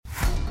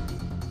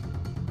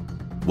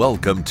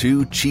Welcome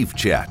to Chief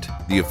Chat,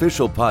 the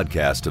official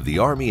podcast of the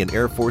Army and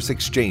Air Force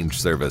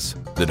Exchange Service,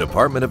 the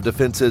Department of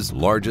Defense's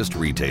largest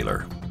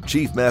retailer.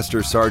 Chief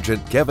Master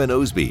Sergeant Kevin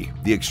Osby,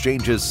 the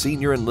Exchange's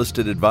senior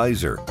enlisted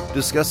advisor,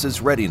 discusses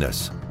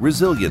readiness,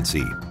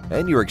 resiliency,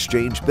 and your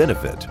exchange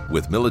benefit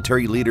with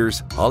military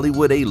leaders,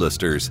 Hollywood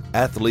A-listers,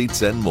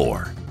 athletes, and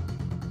more.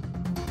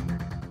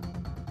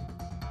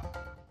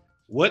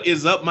 What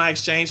is up, my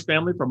exchange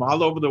family from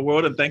all over the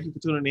world, and thank you for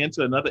tuning in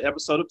to another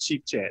episode of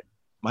Chief Chat.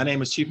 My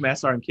name is Chief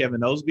Master Sergeant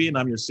Kevin Osby, and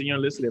I'm your senior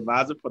enlisted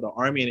advisor for the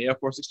Army and Air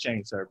Force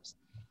Exchange Service.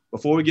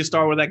 Before we get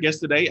started with our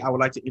guest today, I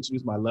would like to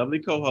introduce my lovely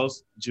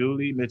co-host,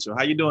 Julie Mitchell.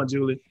 How you doing,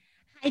 Julie?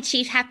 Hi,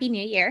 Chief. Happy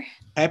New Year.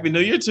 Happy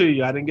New Year to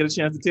you. I didn't get a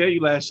chance to tell you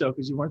last show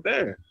because you weren't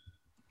there.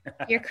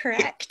 You're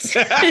correct.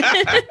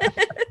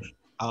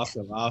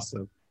 Awesome.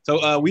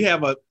 So we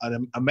have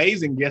an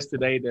amazing guest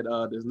today that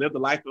has lived a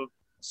life of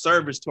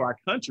service to our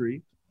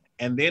country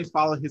and then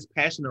followed his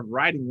passion of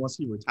writing once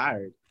he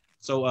retired.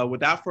 So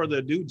without further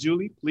ado,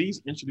 Julie,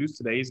 please introduce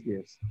today's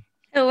guest.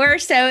 We're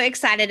so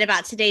excited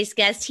about today's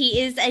guest.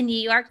 He is a New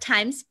York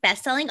Times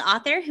bestselling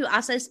author who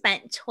also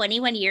spent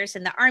 21 years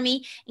in the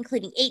Army,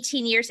 including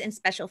 18 years in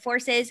Special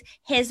Forces.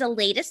 His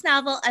latest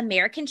novel,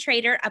 American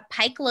Traitor, a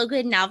Pike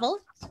Logan novel,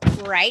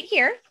 right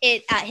here.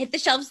 It hit the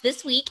shelves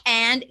this week.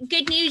 And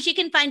good news, you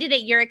can find it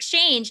at your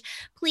exchange.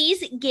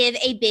 Please give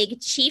a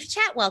big Chief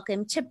Chat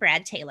welcome to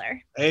Brad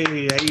Taylor.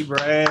 Hey,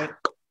 Brad.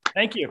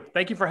 Thank you.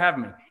 Thank you for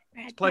having me.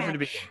 It's a pleasure to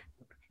be here.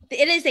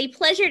 It is a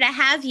pleasure to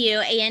have you.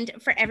 And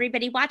for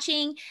everybody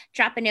watching,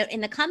 drop a note in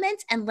the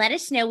comments and let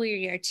us know where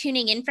you're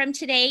tuning in from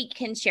today. You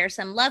can share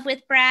some love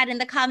with Brad in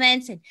the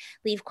comments and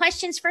leave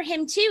questions for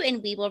him too,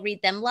 and we will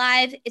read them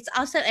live. It's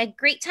also a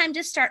great time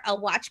to start a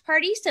watch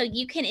party so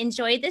you can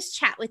enjoy this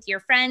chat with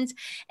your friends.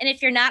 And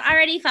if you're not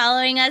already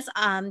following us,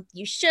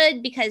 you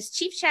should, because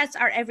Chief Chats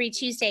are every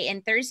Tuesday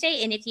and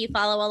Thursday. And if you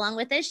follow along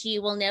with us,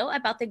 you will know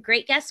about the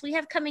great guests we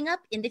have coming up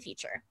in the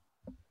future.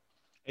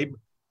 Hey,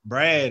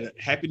 Brad,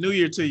 Happy New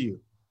Year to you.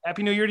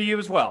 Happy New Year to you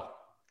as well.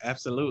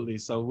 Absolutely.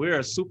 So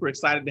we're super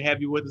excited to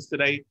have you with us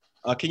today.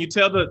 Can you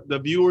tell the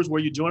viewers where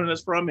you're joining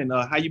us from and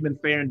how you've been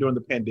faring during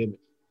the pandemic?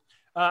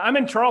 I'm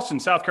in Charleston,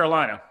 South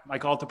Carolina. I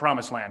call it the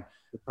Promised Land.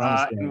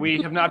 And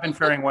we have not been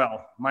faring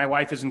well. My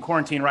wife is in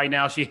quarantine right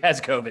now. She has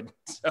COVID.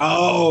 So,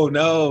 oh,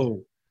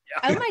 no.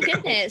 Yeah. Oh, my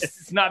goodness.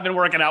 It's not been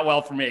working out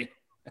well for me.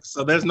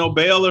 So there's no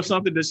bell or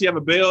something? Does she have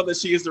a bell that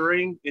she gets to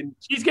ring? And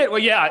she's getting, well,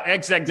 yeah,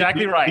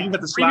 exactly right. You have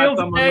to slide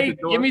today,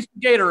 give me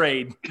some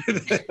Gatorade.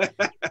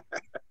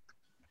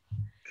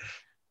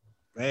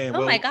 Man,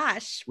 oh my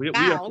gosh! We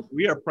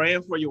are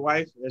praying for your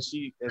wife as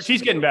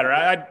she's getting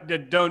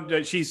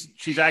better. She's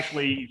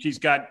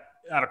got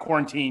out of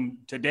quarantine.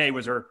 Today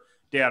was her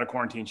day out of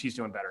quarantine. She's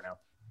doing better now.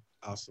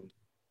 Awesome.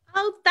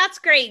 Oh, that's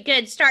great.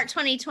 Good. Start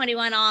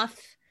 2021 off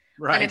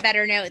on a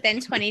better note than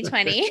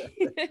 2020.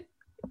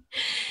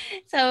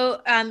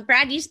 So,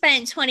 Brad, you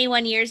spent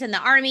 21 years in the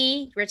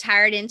Army,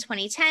 retired in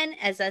 2010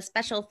 as a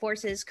Special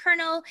Forces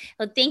colonel.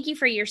 Well, thank you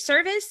for your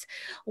service.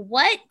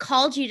 What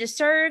called you to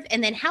serve?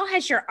 And then how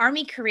has your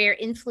Army career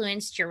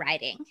influenced your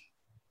writing?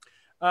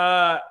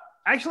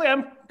 Actually,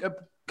 I'm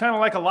kind of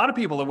like a lot of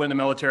people that went in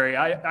the military.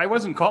 I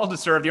wasn't called to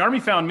serve. The Army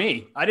found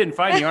me. I didn't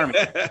find the Army.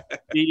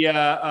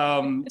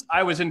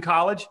 I was in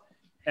college,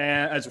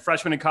 and as a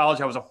freshman in college,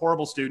 I was a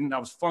horrible student. I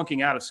was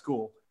flunking out of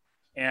school.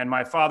 And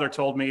my father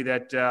told me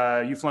that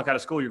you flunk out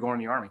of school, you're going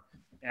to the Army.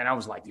 And I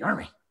was like, the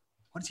Army?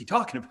 What is he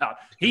talking about?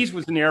 He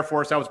was in the Air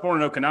Force. I was born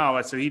in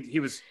Okinawa, so he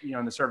was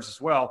in the service as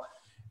well.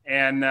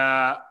 And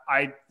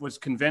I was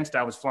convinced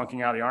I was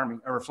flunking out of the Army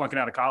or flunking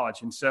out of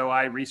college. And so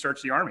I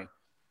researched the Army.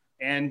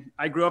 And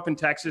I grew up in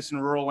Texas,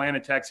 in rural Atlanta,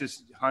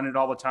 Texas, hunted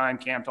all the time,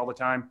 camped all the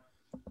time.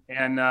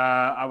 And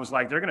I was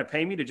like, they're going to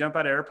pay me to jump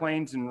out of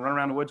airplanes and run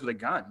around the woods with a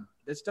gun.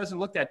 This doesn't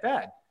look that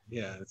bad.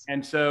 Yeah.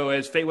 And so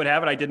as fate would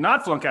have it, I did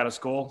not flunk out of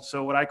school.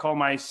 So what I call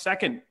my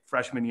second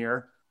freshman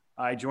year,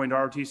 I joined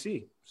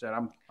ROTC. Said,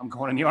 I'm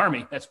going in the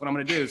Army. That's what I'm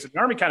going to do. So the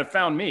Army kind of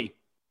found me.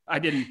 I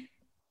didn't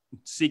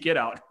seek it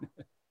out.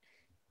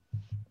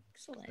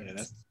 Excellent.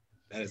 Yeah,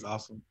 that is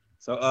awesome.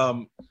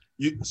 So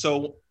you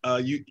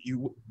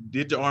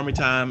did the Army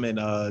time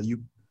and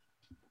you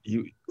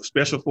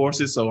Special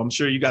Forces. So I'm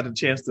sure you got the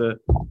chance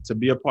to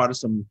be a part of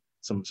some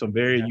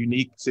very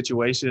unique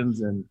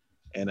situations and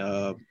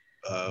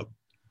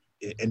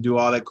do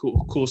all that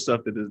cool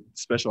stuff that the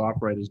special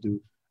operators do.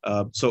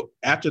 So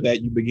after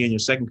that, you begin your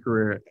second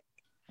career,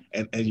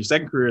 and your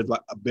second career is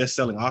like a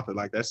best-selling author.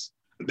 Like that's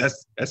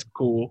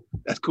cool.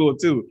 That's cool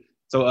too.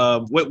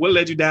 So what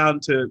led you down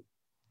to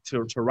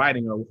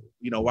writing, or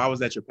why was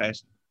that your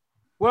passion?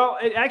 Well,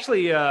 it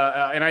actually,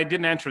 and I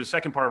didn't answer the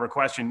second part of her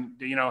question.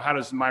 How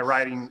does my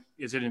writing,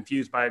 is it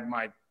infused by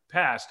my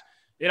past?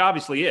 It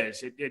obviously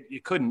is.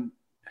 It couldn't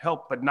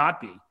help but not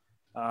be.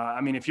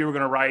 If you were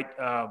going to write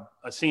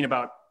a scene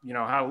about,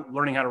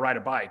 learning how to ride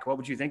a bike, what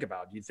would you think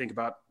about? You'd think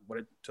about what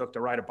it took to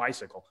ride a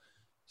bicycle.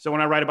 So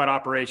when I write about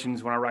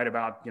operations, when I write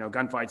about,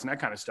 gunfights and that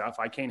kind of stuff,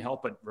 I can't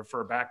help but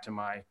refer back to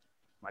my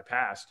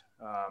past.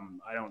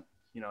 I don't,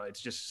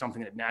 it's just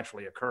something that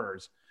naturally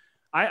occurs.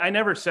 I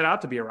never set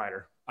out to be a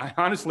writer. I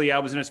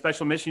was in a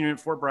special mission unit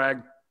at Fort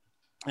Bragg,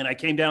 and I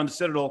came down to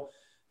Citadel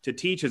to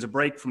teach as a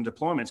break from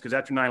deployments, because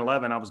after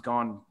 9/11, I was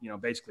gone,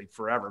 basically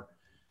forever.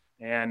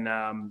 And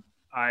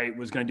I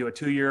was going to do a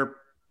 2-year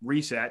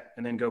reset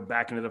and then go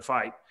back into the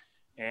fight.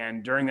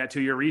 And during that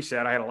 2-year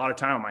reset, I had a lot of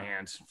time on my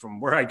hands. From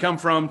where I'd come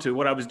from to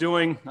what I was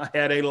doing, I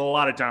had a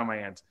lot of time on my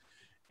hands.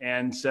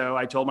 And so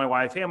I told my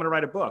wife, hey, I'm going to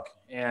write a book.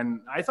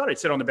 And I thought I'd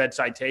sit on the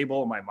bedside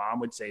table. My mom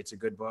would say it's a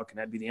good book, and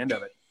that'd be the end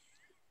of it.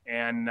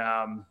 And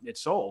it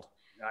sold.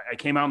 I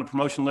came out on the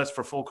promotion list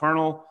for full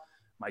colonel.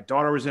 My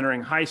daughter was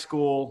entering high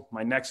school.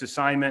 My next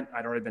assignment,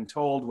 I'd already been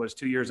told, was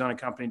 2 years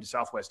unaccompanied to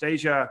Southwest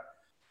Asia.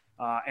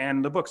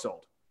 And the book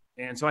sold.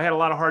 And so I had a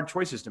lot of hard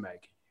choices to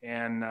make.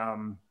 And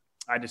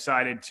I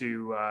decided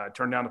to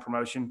turn down the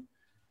promotion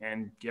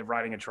and give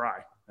writing a try.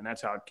 And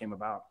that's how it came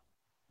about.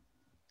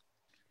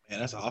 Man,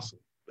 that's awesome.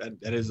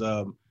 That is,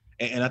 and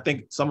I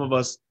think some of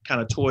us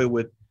kind of toy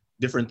with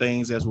different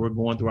things as we're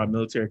going through our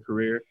military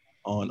career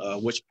on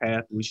which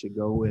path we should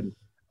go. And,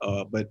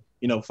 but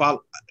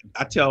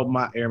I tell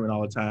my airmen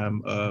all the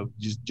time,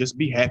 just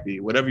be happy,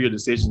 whatever your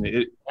decision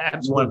is.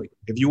 Absolutely.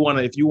 If you want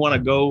to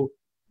go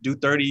do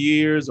 30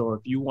 years, or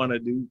if you want to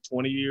do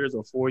 20 years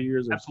or 4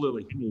 years or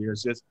absolutely 10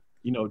 years, just,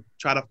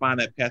 try to find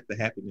that path to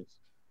happiness.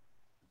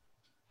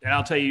 And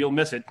I'll tell you, you'll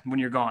miss it when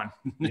you're gone.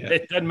 Yeah.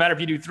 It doesn't matter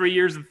if you do 3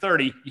 years or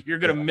 30, you're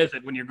going to miss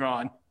it when you're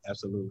gone.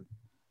 Absolutely.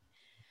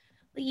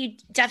 Well, you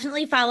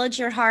definitely followed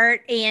your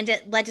heart, and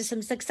it led to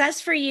some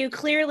success for you.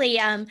 Clearly,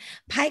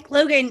 Pike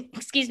Logan,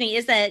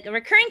 is a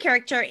recurring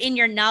character in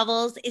your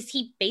novels. Is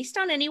he based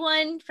on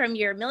anyone from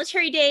your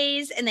military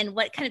days? And then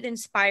what kind of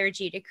inspired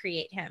you to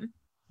create him?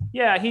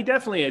 Yeah, he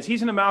definitely is.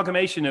 He's an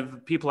amalgamation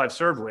of people I've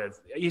served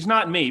with. He's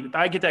not me.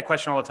 I get that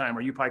question all the time.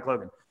 Are you Pike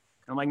Logan?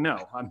 I'm like,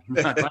 no, I'm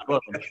not Pike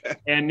Logan.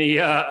 And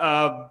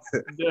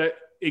the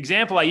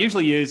example I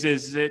usually use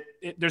is that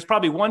there's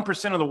probably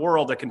 1% of the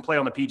world that can play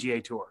on the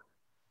PGA Tour.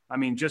 I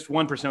mean, just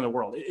 1% of the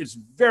world. It's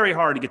very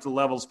hard to get to the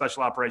level of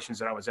special operations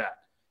that I was at.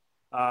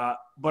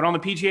 But on the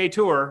PGA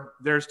Tour,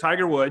 there's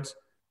Tiger Woods,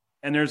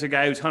 and there's a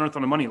guy who's 100th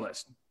on the money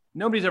list.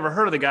 Nobody's ever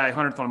heard of the guy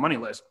 100th on the money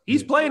list.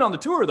 He's playing on the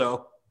tour,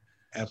 though.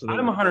 Absolutely.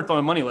 I'm 100th on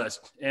the money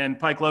list, and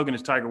Pike Logan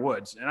is Tiger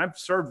Woods. And I've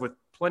served with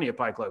plenty of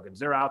Pike Logans.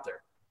 They're out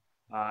there.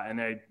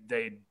 And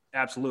they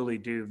absolutely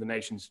do the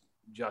nation's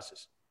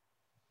justice.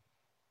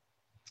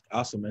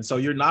 Awesome. And so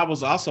your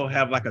novels also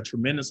have like a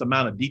tremendous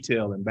amount of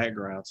detail and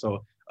background.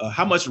 So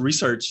how much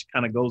research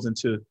kind of goes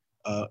into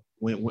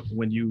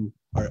when you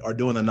are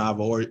doing a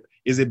novel, or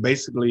is it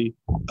basically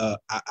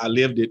I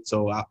lived it,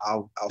 so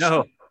I'll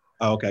No.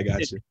 Oh, okay,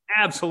 gotcha. It's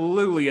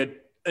absolutely an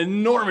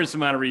enormous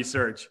amount of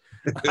research.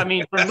 I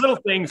mean, for little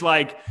things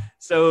like,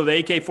 so the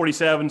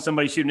AK-47,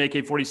 somebody shooting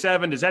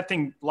AK-47, does that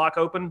thing lock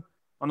open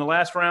on the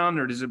last round,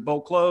 or does it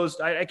bolt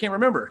closed? I can't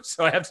remember.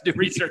 So I have to do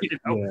research.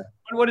 Yeah.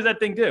 What does that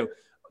thing do?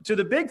 To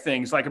the big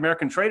things like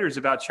American Traitors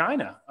about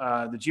China,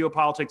 the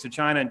geopolitics of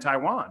China and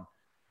Taiwan.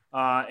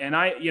 And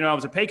I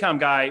was a PACOM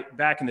guy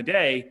back in the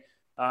day.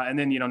 And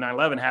then,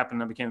 9/11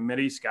 happened and I became a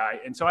Mideast guy.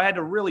 And so I had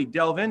to really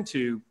delve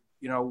into,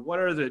 what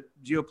are the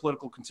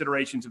geopolitical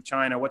considerations of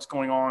China? What's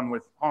going on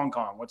with Hong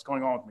Kong? What's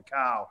going on with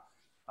Macau?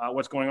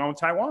 What's going on with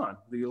Taiwan,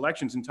 the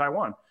elections in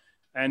Taiwan?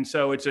 And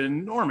so it's an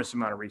enormous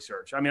amount of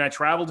research. I mean, I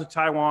traveled to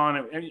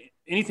Taiwan.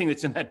 Anything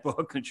that's in that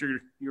book that you're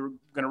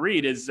going to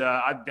read is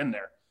I've been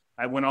there.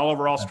 I went all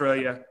over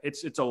Australia.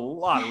 It's a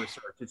lot of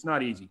research. It's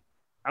not easy.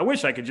 I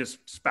wish I could just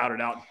spout it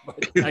out, but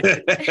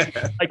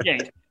I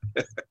can't.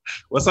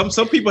 Well,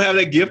 some people have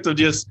that gift of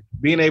just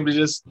being able to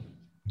just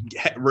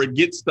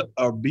get stuff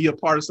or be a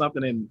part of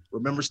something and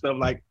remember stuff.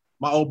 Like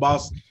my old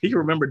boss, he can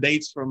remember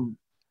dates from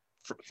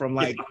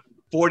like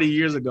 40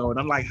 years ago. And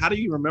I'm like, how do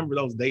you remember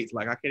those dates?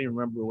 Like, I can't even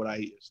remember what I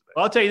ate yesterday.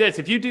 Well, I'll tell you this.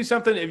 If you do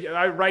something, if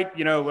I write,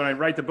 when I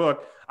write the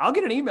book, I'll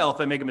get an email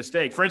if I make a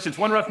mistake. For instance,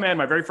 One Rough Man,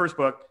 my very first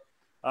book,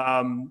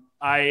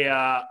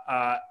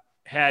 I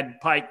had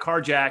Pike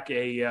carjack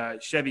a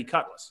Chevy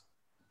Cutlass.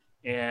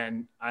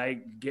 And I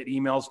get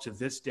emails to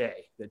this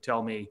day that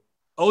tell me,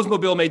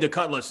 Oldsmobile made the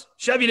Cutlass.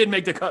 Chevy didn't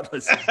make the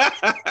Cutlass.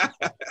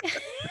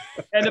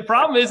 And the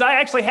problem is I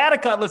actually had a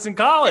Cutlass in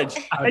college.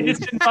 I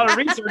just didn't bother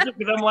research it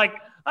because I'm like,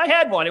 I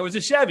had one. It was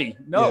a Chevy.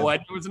 No, yeah.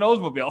 It was an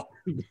Oldsmobile.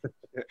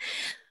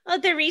 Well,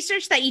 the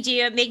research that you do,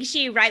 it makes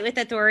you write with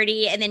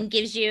authority and then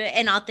gives you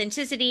an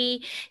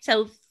authenticity.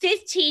 So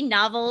 15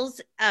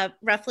 novels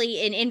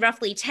roughly in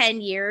roughly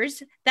 10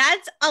 years.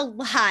 That's a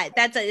lot.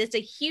 It's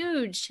a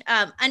huge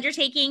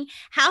undertaking.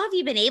 How have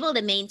you been able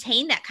to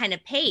maintain that kind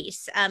of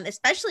pace,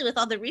 especially with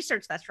all the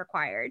research that's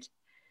required?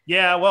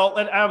 Yeah, well,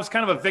 I was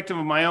kind of a victim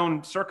of my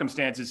own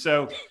circumstances.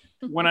 So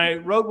when I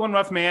wrote One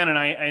Rough Man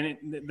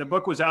and the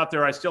book was out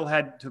there, I still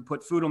had to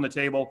put food on the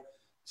table.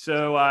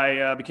 So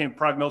I became a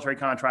private military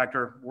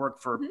contractor,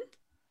 worked for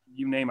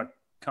you name a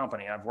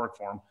company, I've worked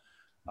for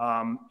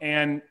them.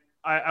 And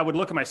I would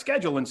look at my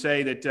schedule and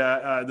say that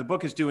the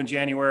book is due in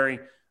January.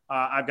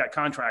 I've got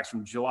contracts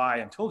from July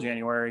until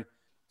January.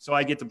 So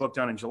I get the book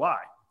done in July.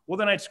 Well,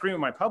 then I'd scream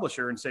at my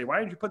publisher and say, why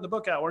didn't you put the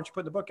book out? Why aren't you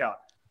putting the book out?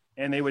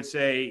 and they would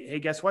say, "Hey,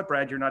 guess what,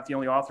 Brad? You're not the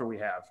only author we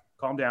have.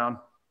 Calm down.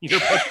 Your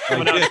book's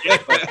coming out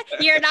yet."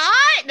 You're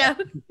not? No.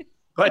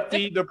 But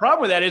the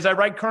problem with that is I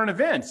write current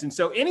events. And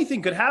so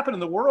anything could happen in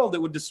the world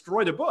that would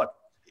destroy the book.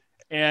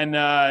 And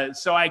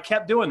so I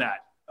kept doing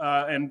that.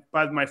 And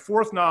by my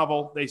fourth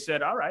novel, they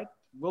said, all right,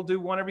 we'll do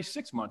one every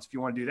 6 months if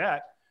you want to do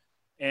that.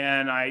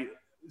 And I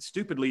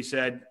stupidly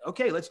said,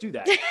 okay, let's do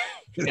that.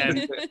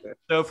 And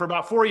so for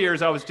about 4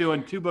 years, I was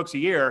doing 2 books a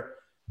year,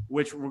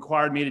 which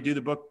required me to do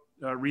the book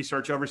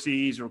research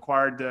overseas,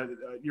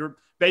 you're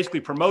basically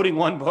promoting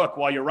one book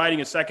while you're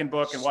writing a second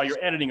book and while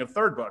you're editing a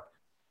third book.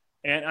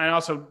 And I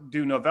also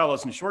do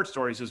novellas and short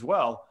stories as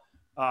well.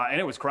 And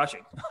it was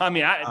crushing. I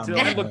mean,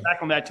 I look back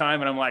on that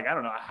time and I'm like, I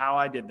don't know how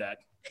I did that.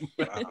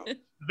 Wow.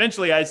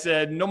 Eventually I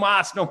said, no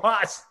mas, no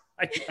mas.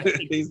 I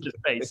can't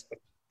just pace.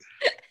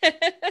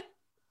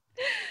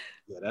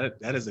 Yeah,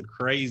 that is a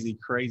crazy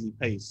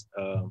pace.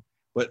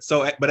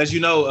 But as you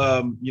know,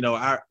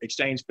 our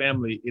exchange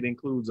family, it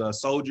includes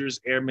soldiers,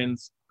 airmen,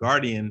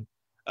 guardian,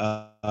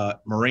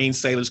 Marine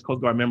sailors,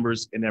 Coast Guard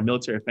members, and their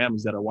military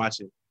families that are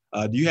watching.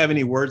 Do you have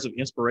any words of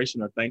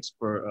inspiration or thanks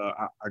for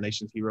our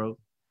nation's heroes?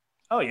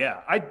 Oh,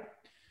 yeah.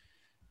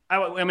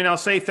 I mean, I'll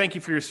say thank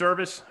you for your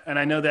service. And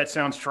I know that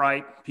sounds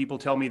trite. People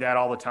tell me that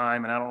all the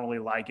time, and I don't really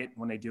like it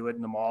when they do it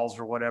in the malls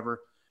or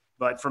whatever.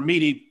 But from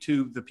me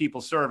to the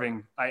people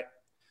serving, I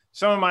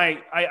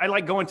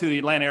like going to the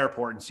Atlanta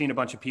airport and seeing a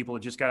bunch of people that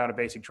just got out of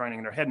basic training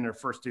and they're heading their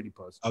first duty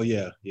post. Oh,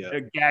 yeah.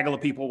 A gaggle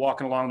of people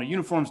walking along. The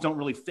uniforms don't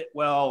really fit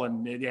well,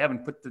 and they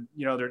haven't put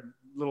their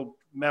little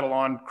metal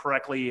on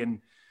correctly,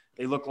 and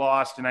they look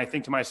lost. And I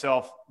think to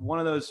myself, one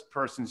of those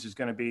persons is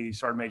going to be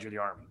Sergeant Major of the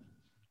Army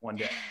one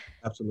day.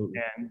 Absolutely.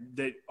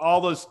 And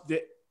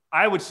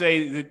I would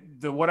say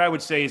that what I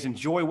would say is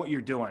enjoy what you're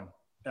doing,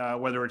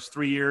 whether it's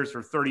 3 years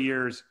or 30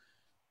 years.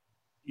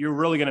 You're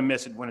really going to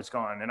miss it when it's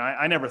gone. And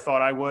I never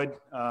thought I would.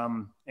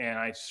 And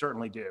I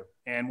certainly do.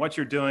 And what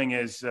you're doing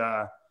is,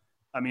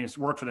 it's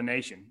work for the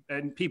nation.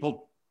 And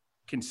people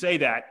can say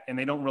that and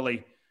they don't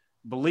really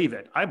believe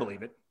it. I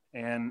believe it.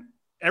 And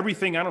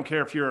everything, I don't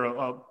care if you're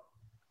a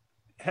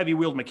heavy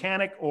wheeled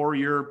mechanic or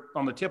you're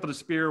on the tip of the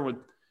spear with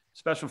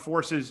special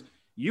forces,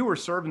 you are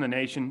serving the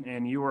nation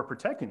and you are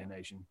protecting the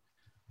nation.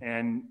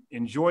 And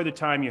enjoy the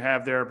time you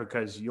have there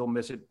because you'll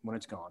miss it when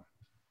it's gone.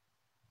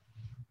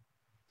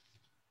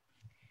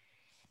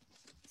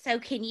 So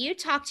can you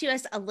talk to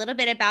us a little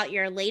bit about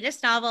your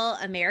latest novel,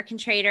 American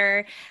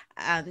Traitor?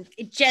 I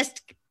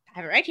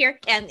have it right here.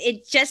 And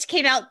it just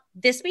came out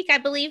this week, I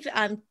believe,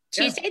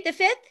 Tuesday, the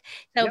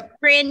 5th. So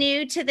brand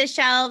new to the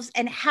shelves.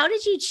 And how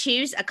did you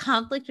choose a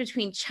conflict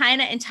between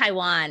China and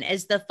Taiwan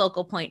as the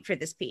focal point for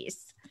this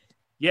piece?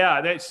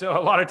 Yeah, so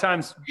a lot of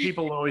times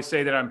people always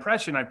say that I'm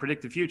prescient, I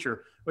predict the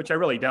future, which I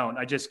really don't.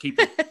 I just keep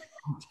on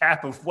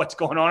tap of what's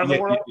going on in the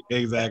world.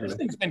 Exactly. This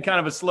thing's been kind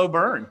of a slow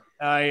burn.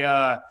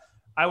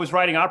 I was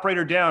writing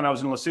Operator Down. I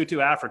was in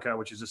Lesotho, Africa,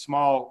 which is a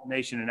small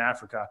nation in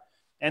Africa.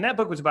 And that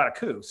book was about a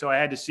coup. So I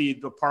had to see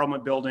the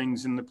parliament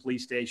buildings and the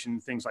police station,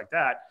 things like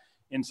that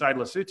inside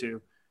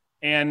Lesotho.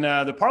 And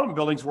the parliament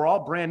buildings were all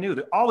brand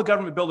new. All the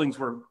government buildings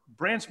were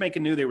brand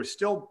spanking new. They were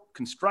still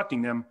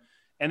constructing them.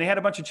 And they had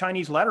a bunch of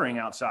Chinese lettering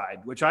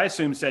outside, which I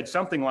assume said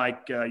something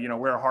like,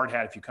 wear a hard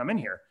hat if you come in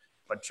here.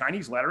 But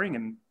Chinese lettering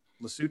in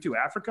Lesotho,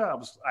 Africa,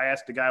 I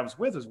asked the guy I was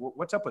with,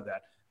 what's up with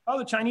that? Oh,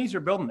 the Chinese are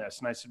building this.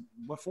 And I said,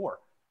 what for?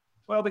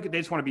 Well, they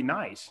just want to be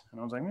nice.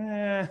 And I was like,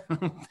 I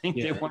don't think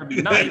they want to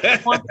be nice. They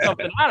want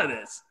something out of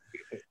this.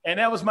 And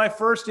that was my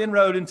first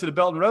inroad into the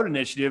Belt and Road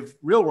Initiative,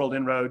 real world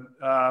inroad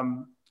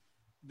from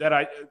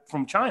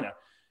China.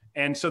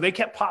 And so they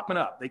kept popping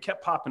up.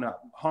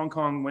 Hong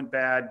Kong went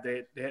bad.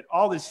 They had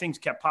all these things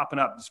kept popping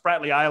up. The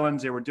Spratly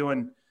Islands, they were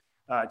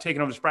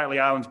taking over the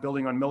Spratly Islands,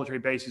 building on military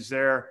bases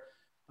there.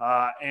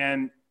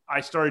 And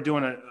I started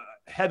doing a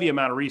heavy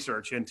amount of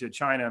research into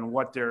China and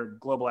what their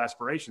global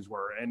aspirations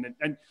were. And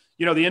the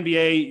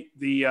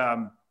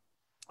NBA,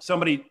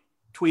 somebody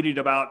tweeted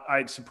about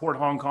I'd support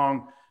Hong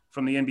Kong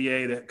from the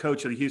NBA, the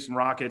coach of the Houston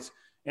Rockets.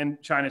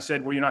 And China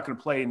said, well, you're not going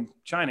to play in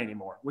China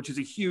anymore, which is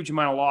a huge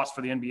amount of loss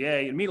for the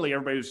NBA. Immediately,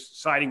 everybody was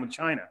siding with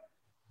China.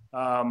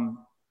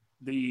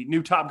 The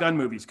new Top Gun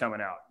movie's coming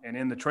out. And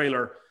in the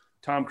trailer,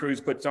 Tom Cruise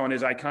puts on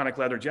his iconic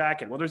leather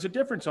jacket. Well, there's a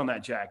difference on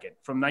that jacket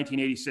from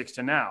 1986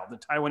 to now. The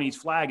Taiwanese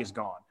flag is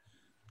gone.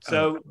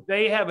 So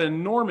they have an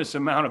enormous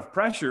amount of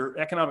pressure,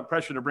 economic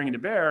pressure they're bringing to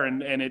bear.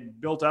 And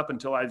it built up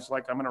until I was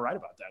like, I'm going to write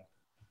about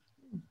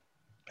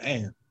that.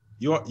 Man,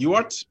 you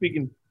are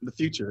speaking the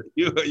future.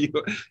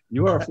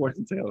 You are a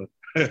fortune teller.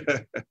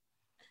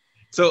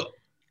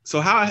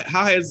 So how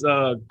has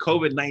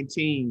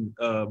COVID-19,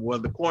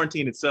 the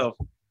quarantine itself,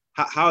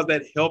 how has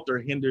that helped or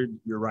hindered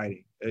your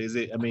writing? Is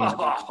it,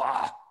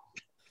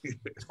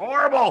 it's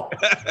horrible.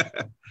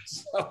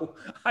 So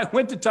I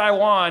went to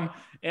Taiwan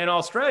and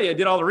Australia,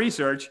 did all the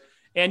research,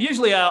 and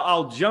usually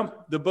I'll jump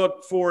the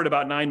book forward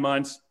about 9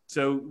 months.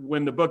 So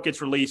when the book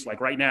gets released,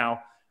 like right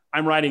now,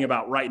 I'm writing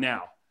about right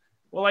now.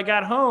 Well, I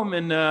got home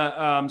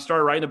and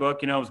started writing the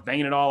book, I was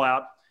banging it all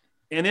out.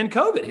 And then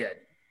COVID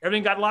hit.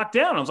 Everything got locked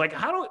down. I was like,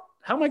 how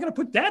am I going to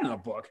put that in a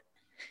book?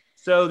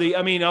 So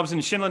I was in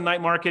the Shinlen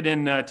Night Market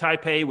in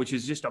Taipei, which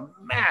is just a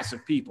mass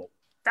of people,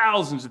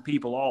 thousands of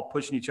people all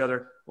pushing each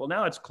other. Well,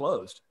 now it's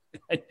closed.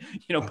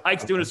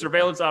 Pike's doing a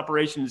surveillance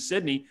operation in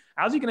Sydney.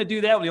 How's he going to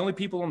do that when the only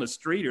people on the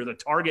street are the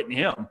target and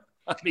him?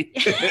 I mean,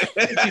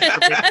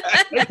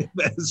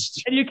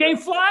 and you can't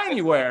fly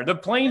anywhere. The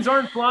planes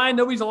aren't flying.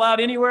 Nobody's allowed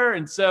anywhere.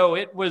 And so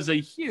it was a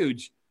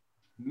huge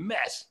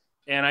mess.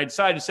 And I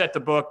decided to set the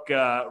book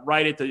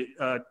right at the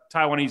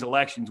Taiwanese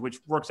elections, which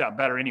works out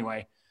better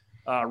anyway,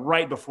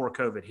 right before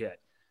COVID hit.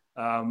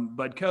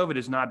 But COVID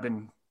has not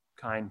been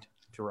kind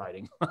to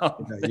writing.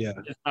 Yeah.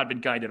 It's not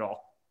been kind at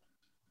all.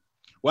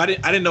 Well,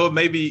 I didn't know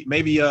maybe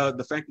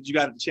the fact that you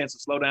got a chance to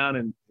slow down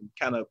and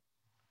kind of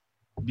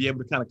be able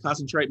to kind of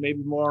concentrate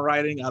maybe more on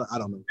writing. I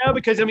don't know. No,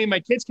 because my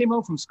kids came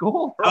home from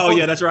school. Oh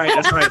yeah, that's right.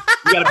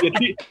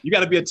 You got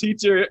to be a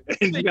teacher,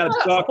 and you got to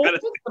talk.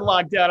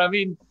 Locked out. I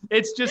mean,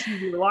 it's just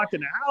you're locked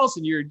in the house,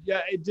 and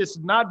it's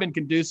just not been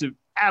conducive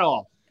at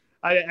all.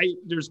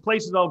 There's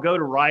places I'll go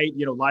to write.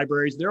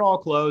 Libraries, they're all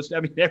closed. I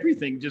mean,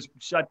 everything just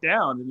shut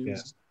down.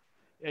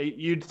 And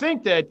you'd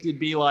think that it'd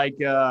be like,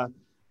 you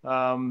got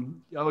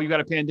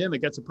a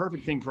pandemic. That's a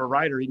perfect thing for a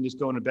writer. You can just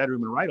go in a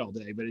bedroom and write all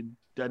day, but it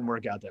doesn't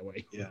work out that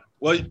way. Yeah.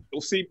 Well,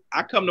 see,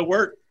 I come to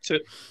work just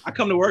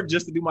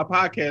to do my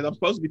podcast. I'm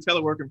supposed to be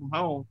teleworking from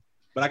home,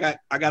 but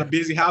I got a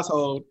busy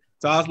household.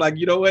 So I was like,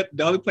 you know what?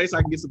 The only place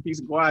I can get some peace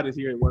and quiet is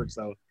here at work.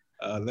 So,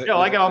 I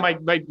got all my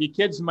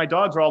kids and my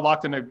dogs are all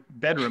locked in a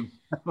bedroom.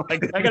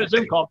 Like, I got a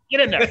Zoom call.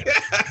 Get in there.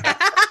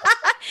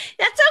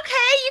 That's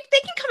okay. They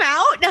can come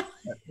out. No.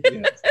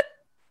 Yes.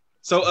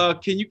 So,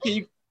 can you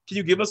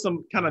give us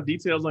some kind of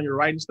details on your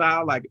writing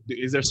style? Like,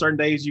 is there certain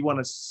days you want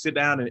to sit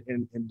down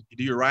and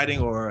do your writing,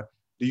 or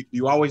do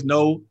you always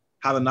know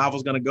how the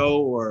novel's going to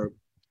go? Or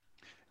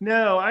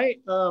no,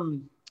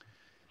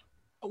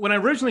 when I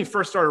originally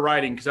first started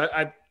writing, because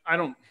I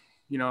don't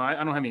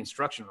have any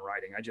instruction in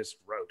writing. I just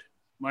wrote.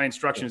 My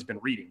instruction has been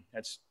reading.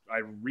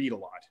 I read a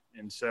lot,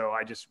 and so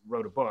I just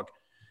wrote a book.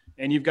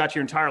 And you've got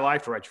your entire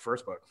life to write your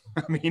first book.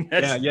 I mean,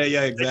 exactly.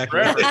 Your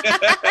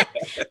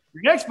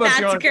next book's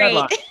your own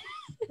deadline.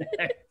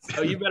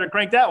 So you better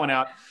crank that one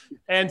out.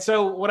 And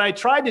so what I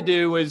tried to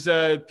do was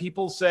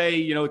people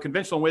say,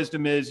 conventional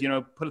wisdom is,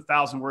 put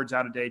 1,000 words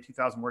out a day,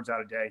 2,000 words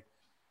out a day.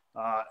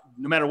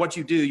 No matter what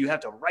you do, you have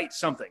to write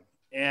something.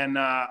 And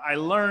I've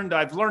learned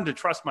to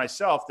trust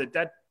myself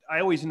that I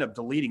always end up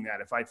deleting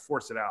that if I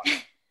force it out.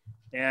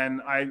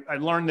 And I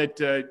learned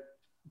that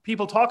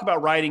people talk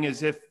about writing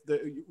as if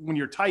when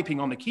you're typing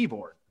on the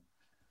keyboard.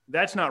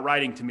 That's not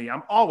writing to me.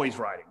 I'm always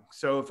writing.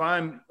 So if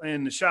I'm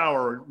in the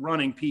shower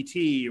running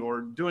PT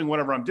or doing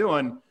whatever I'm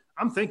doing,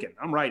 I'm thinking,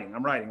 I'm writing.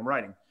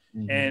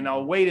 Mm-hmm. And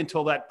I'll wait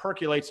until that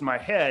percolates in my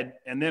head.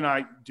 And then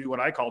I do what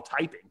I call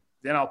typing.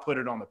 Then I'll put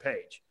it on the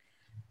page.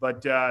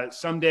 But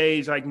some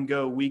days I can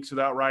go weeks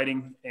without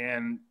writing,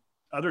 and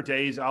other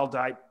days I'll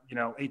type,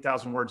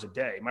 8,000 words a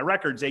day. My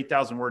record's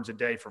 8,000 words a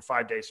day for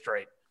 5 days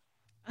straight.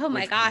 Oh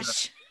my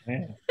gosh.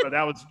 So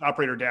that was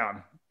operator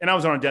down. And I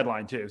was on a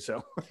deadline too.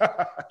 So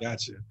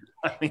gotcha.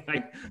 I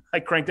mean,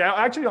 I cranked out.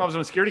 Actually, I was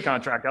on a security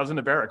contract. I was in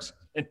the barracks,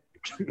 and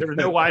there was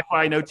no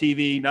Wi-Fi, no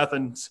TV,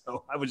 nothing.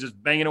 So I was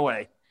just banging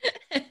away.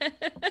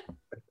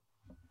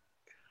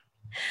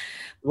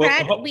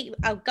 Brad,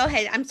 go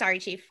ahead. I'm sorry,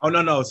 Chief. Oh,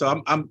 no.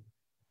 So I'm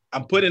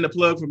putting the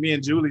plug for me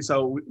and Julie,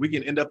 so we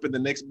can end up in the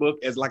next book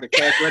as like a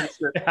cash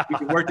register. We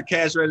can work the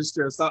cash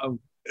register or something.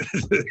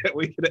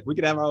 we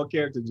could have our own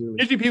character, Julie.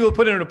 Usually people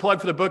put in a plug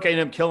for the book, I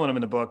end up killing them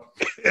in the book.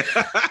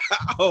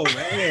 Oh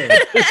man.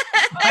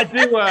 I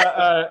do.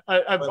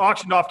 I've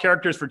auctioned off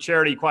characters for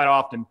charity quite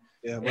often.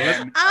 Yeah.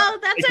 Well,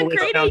 that's a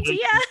great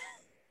idea.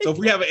 So if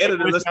we have an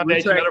editor, let's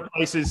retract other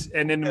places,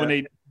 and then when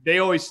I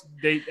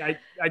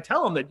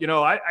tell them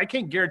that I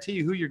can't guarantee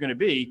you who you're going to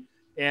be,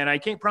 and I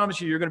can't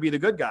promise you're going to be the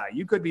good guy.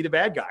 You could be the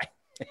bad guy.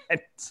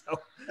 And so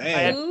I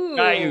had a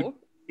guy who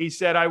he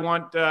said I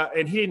want,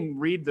 and he didn't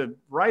read the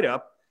write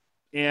up.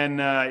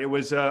 And it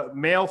was a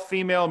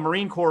male-female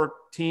Marine Corps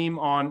team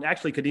on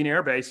actually Kadena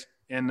Air Base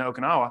in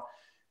Okinawa.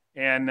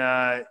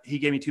 And he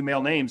gave me 2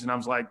 male names, and I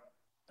was like,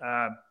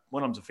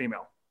 one of them's a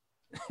female.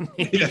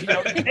 He paid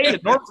an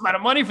enormous amount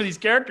of money for these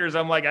characters.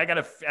 I'm like,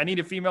 I need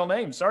a female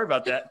name. Sorry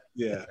about that.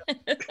 Yeah.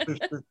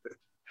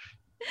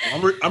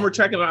 I'm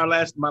retracting my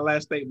last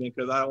statement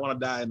because I don't want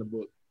to die in the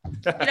book. You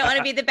don't want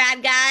to be the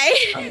bad guy?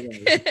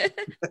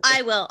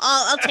 I will.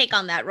 I'll take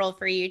on that role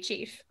for you,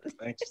 Chief.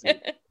 Thanks.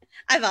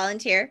 I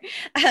volunteer.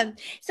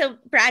 So,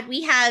 Brad,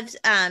 we have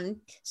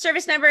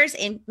service members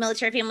and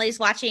military families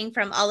watching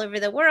from all over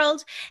the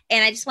world.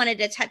 And I just wanted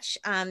to touch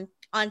on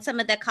some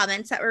of the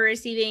comments that we're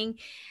receiving.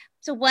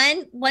 So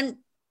one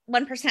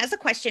person has a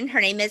question.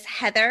 Her name is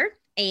Heather.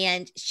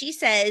 And she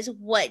says,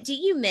 what do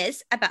you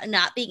miss about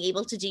not being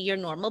able to do your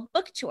normal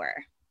book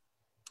tour?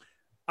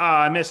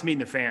 I miss meeting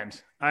the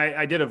fans.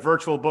 I did a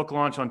virtual book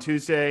launch on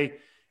Tuesday.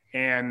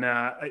 And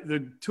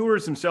the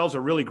tours themselves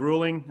are really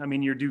grueling. I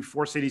mean, you do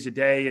 4 cities a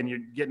day and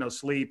you get no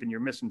sleep and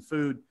you're missing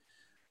food.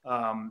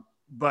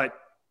 But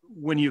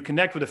when you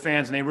connect with the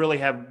fans and they really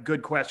have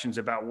good questions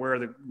about where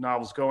the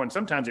novel's going,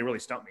 sometimes they really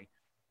stump me.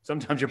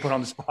 sometimes you're put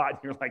on the spot and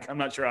you're like, I'm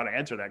not sure how to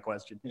answer that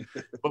question.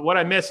 But what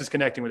I miss is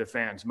connecting with the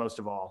fans most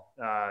of all.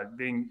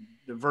 Being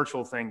the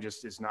virtual thing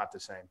just is not the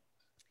same.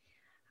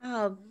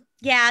 Oh,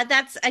 yeah,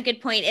 that's a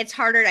good point. It's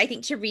harder, I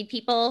think, to read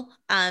people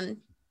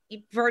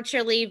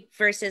virtually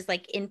versus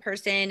like in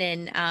person.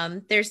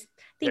 And there's,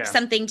 I think,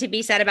 something to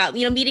be said about,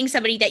 meeting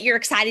somebody that you're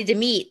excited to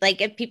meet. Like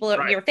if people,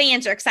 your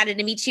fans are excited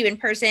to meet you in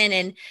person,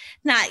 and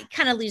not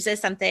kind of loses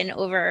something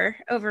over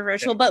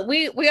virtual. But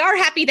we are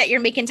happy that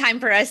you're making time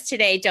for us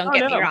today. Don't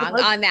get me wrong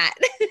on that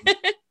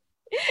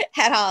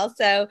at all.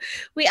 So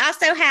we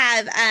also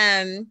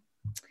have,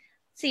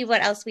 see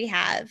what else we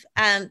have.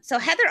 So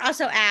Heather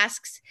also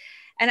asks,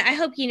 and I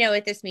hope you know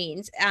what this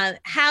means.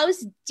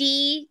 How's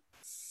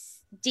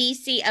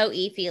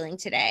DCOE feeling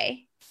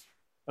today?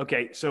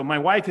 Okay, so my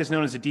wife is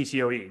known as the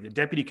DCOE, the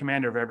Deputy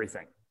Commander of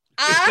Everything.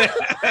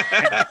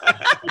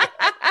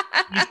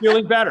 She's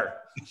feeling better.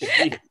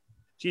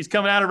 She's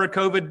coming out of her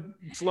COVID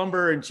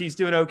slumber, and she's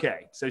doing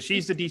okay. So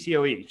she's the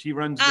DCOE. She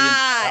runs the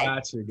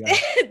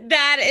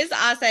That is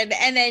awesome.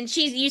 And then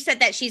you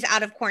said that she's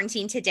out of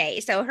quarantine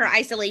today, so her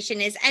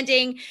isolation is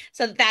ending.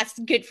 So that's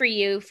good for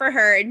you, for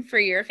her, and for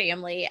your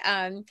family.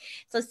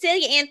 So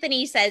Celia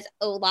Anthony says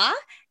hola.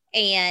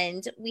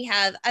 And we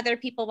have other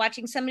people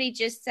watching. Somebody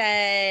just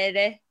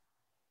said,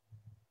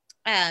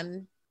 I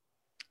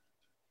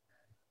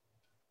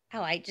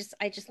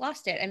just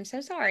lost it. I'm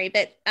so sorry.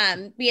 But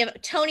we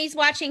have Tony's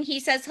watching. He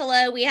says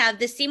hello. We have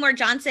the Seymour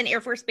Johnson Air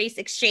Force Base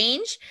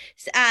Exchange.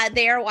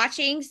 They are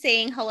watching,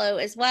 saying hello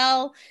as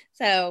well.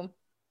 So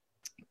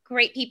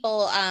great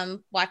people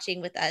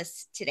watching with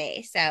us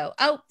today. So,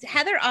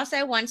 Heather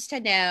also wants to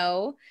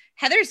know.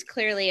 Heather's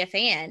clearly a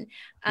fan.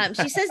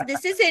 She says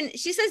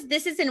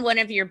this is in one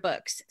of your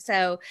books.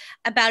 So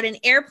about an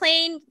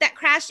airplane that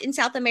crashed in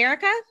South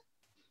America.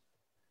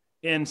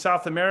 In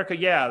South America,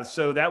 yeah.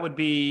 So that would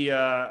be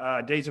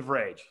Days of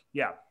Rage.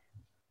 Yeah.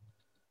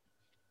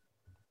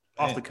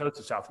 Off the coast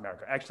of South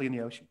America, actually in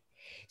the ocean.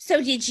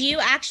 So did you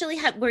actually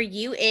were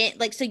you in,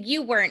 like, so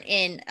you weren't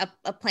in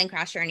a plane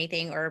crash or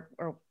anything, or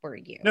were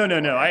you? No.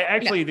 I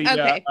actually,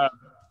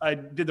 I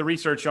did the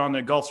research on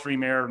the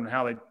Gulfstream Air and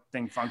how the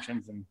thing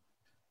functions, and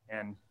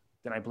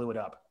then I blew it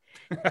up.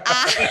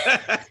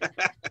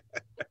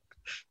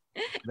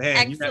 Man,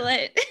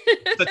 excellent.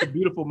 Such a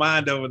beautiful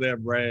mind over there,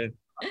 Brad.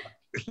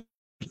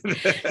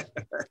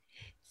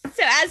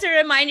 So as a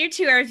reminder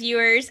to our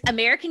viewers,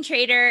 American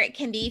Trader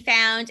can be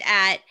found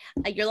at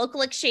your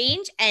local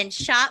exchange and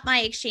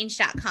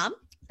shopmyexchange.com.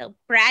 So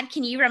Brad,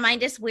 can you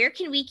remind us, where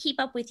can we keep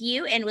up with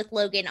you and with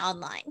Logan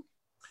online?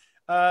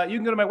 You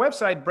can go to my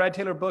website,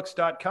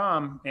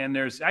 bradtaylorbooks.com, and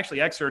there's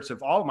actually excerpts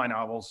of all of my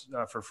novels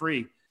for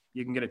free.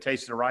 You can get a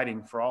taste of the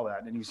writing for all that,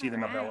 and you can see the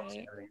novellas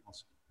and everything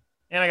else.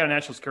 And I got a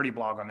national security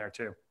blog on there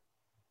too.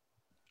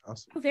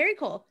 Awesome. Oh, very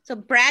cool. So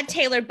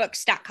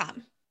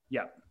bradtaylorbooks.com.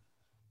 Yeah.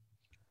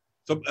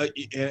 So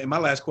and my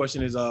last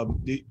question is,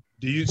 do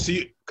you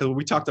see, because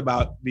we talked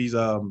about these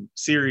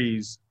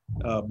series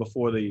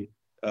before the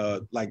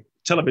like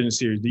television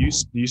series, do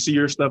you see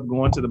your stuff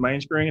going to the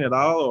main screen at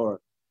all,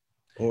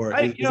 or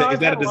is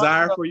that a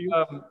desire for you?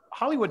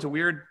 Hollywood's a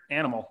weird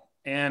animal,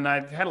 and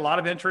I've had a lot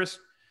of interest.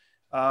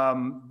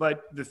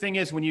 But the thing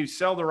is, when you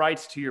sell the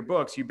rights to your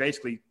books, you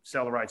basically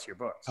sell the rights to your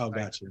books. Oh,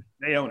 gotcha.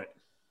 They own it.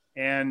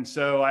 And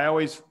so I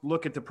always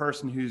look at the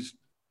person who's,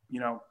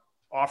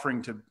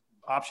 offering to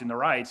option the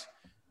rights.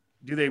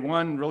 Do they,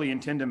 one, really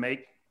intend to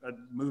make a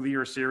movie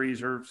or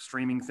series or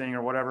streaming thing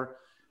or whatever?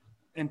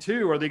 And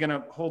two, are they going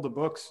to hold the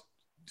books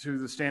to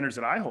the standards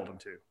that I hold them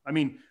to? I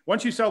mean,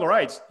 once you sell the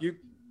rights,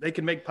 they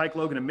can make Pike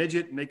Logan a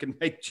midget, and they can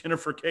make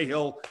Jennifer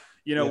Cahill,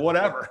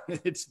 whatever.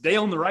 They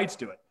own the rights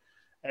to it.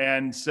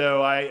 And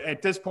so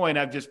at this point,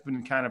 I've just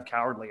been kind of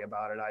cowardly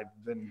about it. I've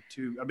been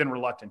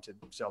reluctant to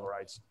sell the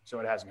rights, so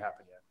it hasn't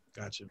happened yet.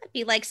 Gotcha.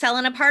 Be like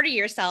selling a part of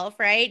yourself,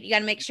 right? You got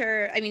to make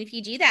sure. I mean, if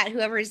you do that,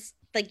 whoever's,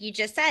 like you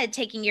just said,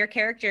 taking your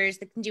characters,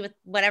 they can do with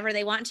whatever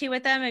they want to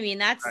with them. I mean,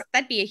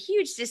 that'd be a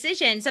huge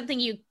decision, something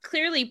you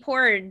clearly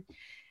poured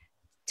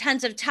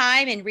tons of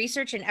time and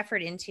research and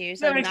effort into.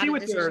 So I see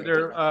what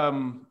their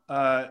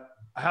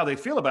how they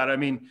feel about it. I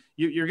mean,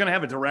 you're going to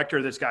have a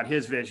director that's got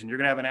his vision. You're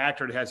going to have an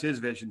actor that has his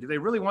vision. Do they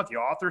really want the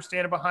author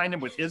standing behind him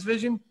with his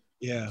vision?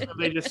 Yeah. So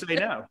they just say,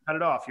 no, cut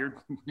it off.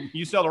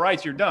 You sell the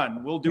rights, you're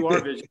done. We'll do our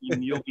vision,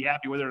 and you'll be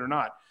happy with it or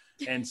not.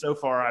 And so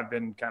far, I've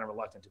been kind of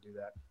reluctant to do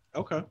that.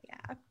 Okay.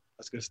 Yeah.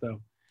 That's good stuff.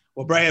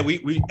 Well, Brad,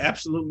 we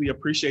absolutely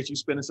appreciate you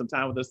spending some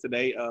time with us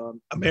today.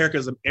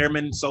 America's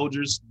airmen,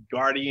 soldiers,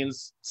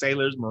 guardians,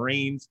 sailors,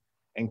 Marines,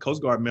 and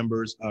Coast Guard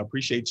members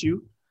appreciate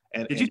you.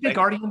 And did you say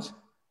guardians?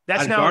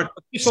 That's now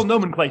official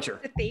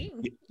nomenclature.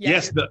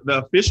 Yes, the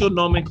official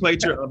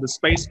nomenclature of the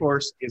Space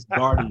Force is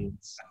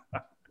guardians.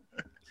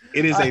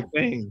 It is a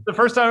thing. The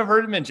first time I've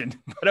heard it mentioned,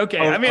 but okay.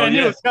 I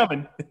knew it was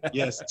coming.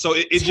 Yes. So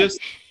it just,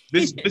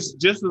 this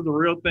just was a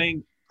real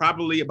thing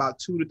probably about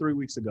 2 to 3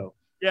 weeks ago.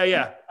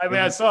 Yeah. I mean,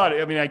 I saw it.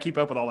 I mean, I keep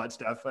up with all that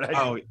stuff, but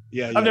I've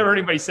never heard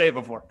anybody say it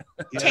before.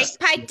 Yes. Take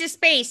Pike to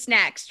space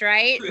next,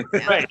 right?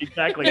 Right,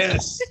 exactly.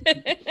 Yes.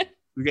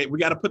 we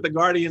got to put the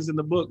Guardians in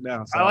the book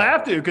now. So. I'll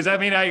have to, because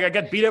I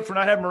got beat up for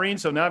not having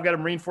Marines, so now I've got a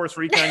Marine Force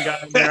Recon guy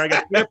in there. I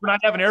got beat up for not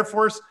having Air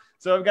Force,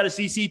 so I've got a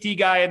CCT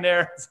guy in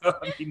there. So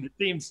the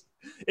team's,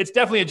 it's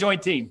definitely a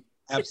joint team.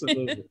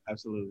 Absolutely.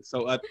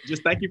 So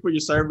just thank you for your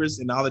service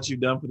and all that you've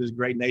done for this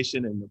great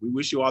nation, and we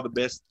wish you all the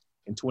best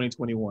in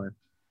 2021.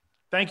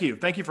 Thank you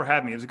for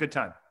having me. It was a good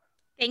time.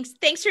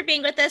 Thanks for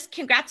being with us.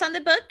 Congrats on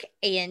the book,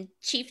 and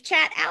Chief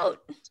Chat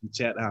out. Chief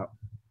Chat out.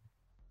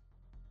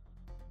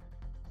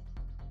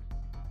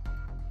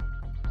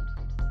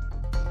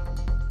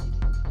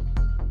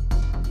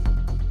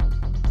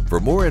 For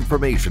more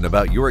information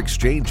about your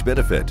exchange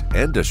benefit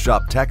and to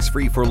shop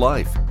tax-free for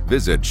life,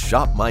 visit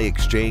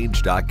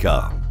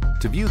shopmyexchange.com.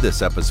 To view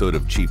this episode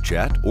of Chief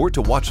Chat or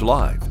to watch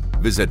live,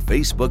 visit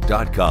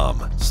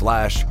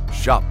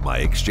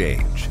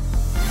facebook.com/shopmyexchange.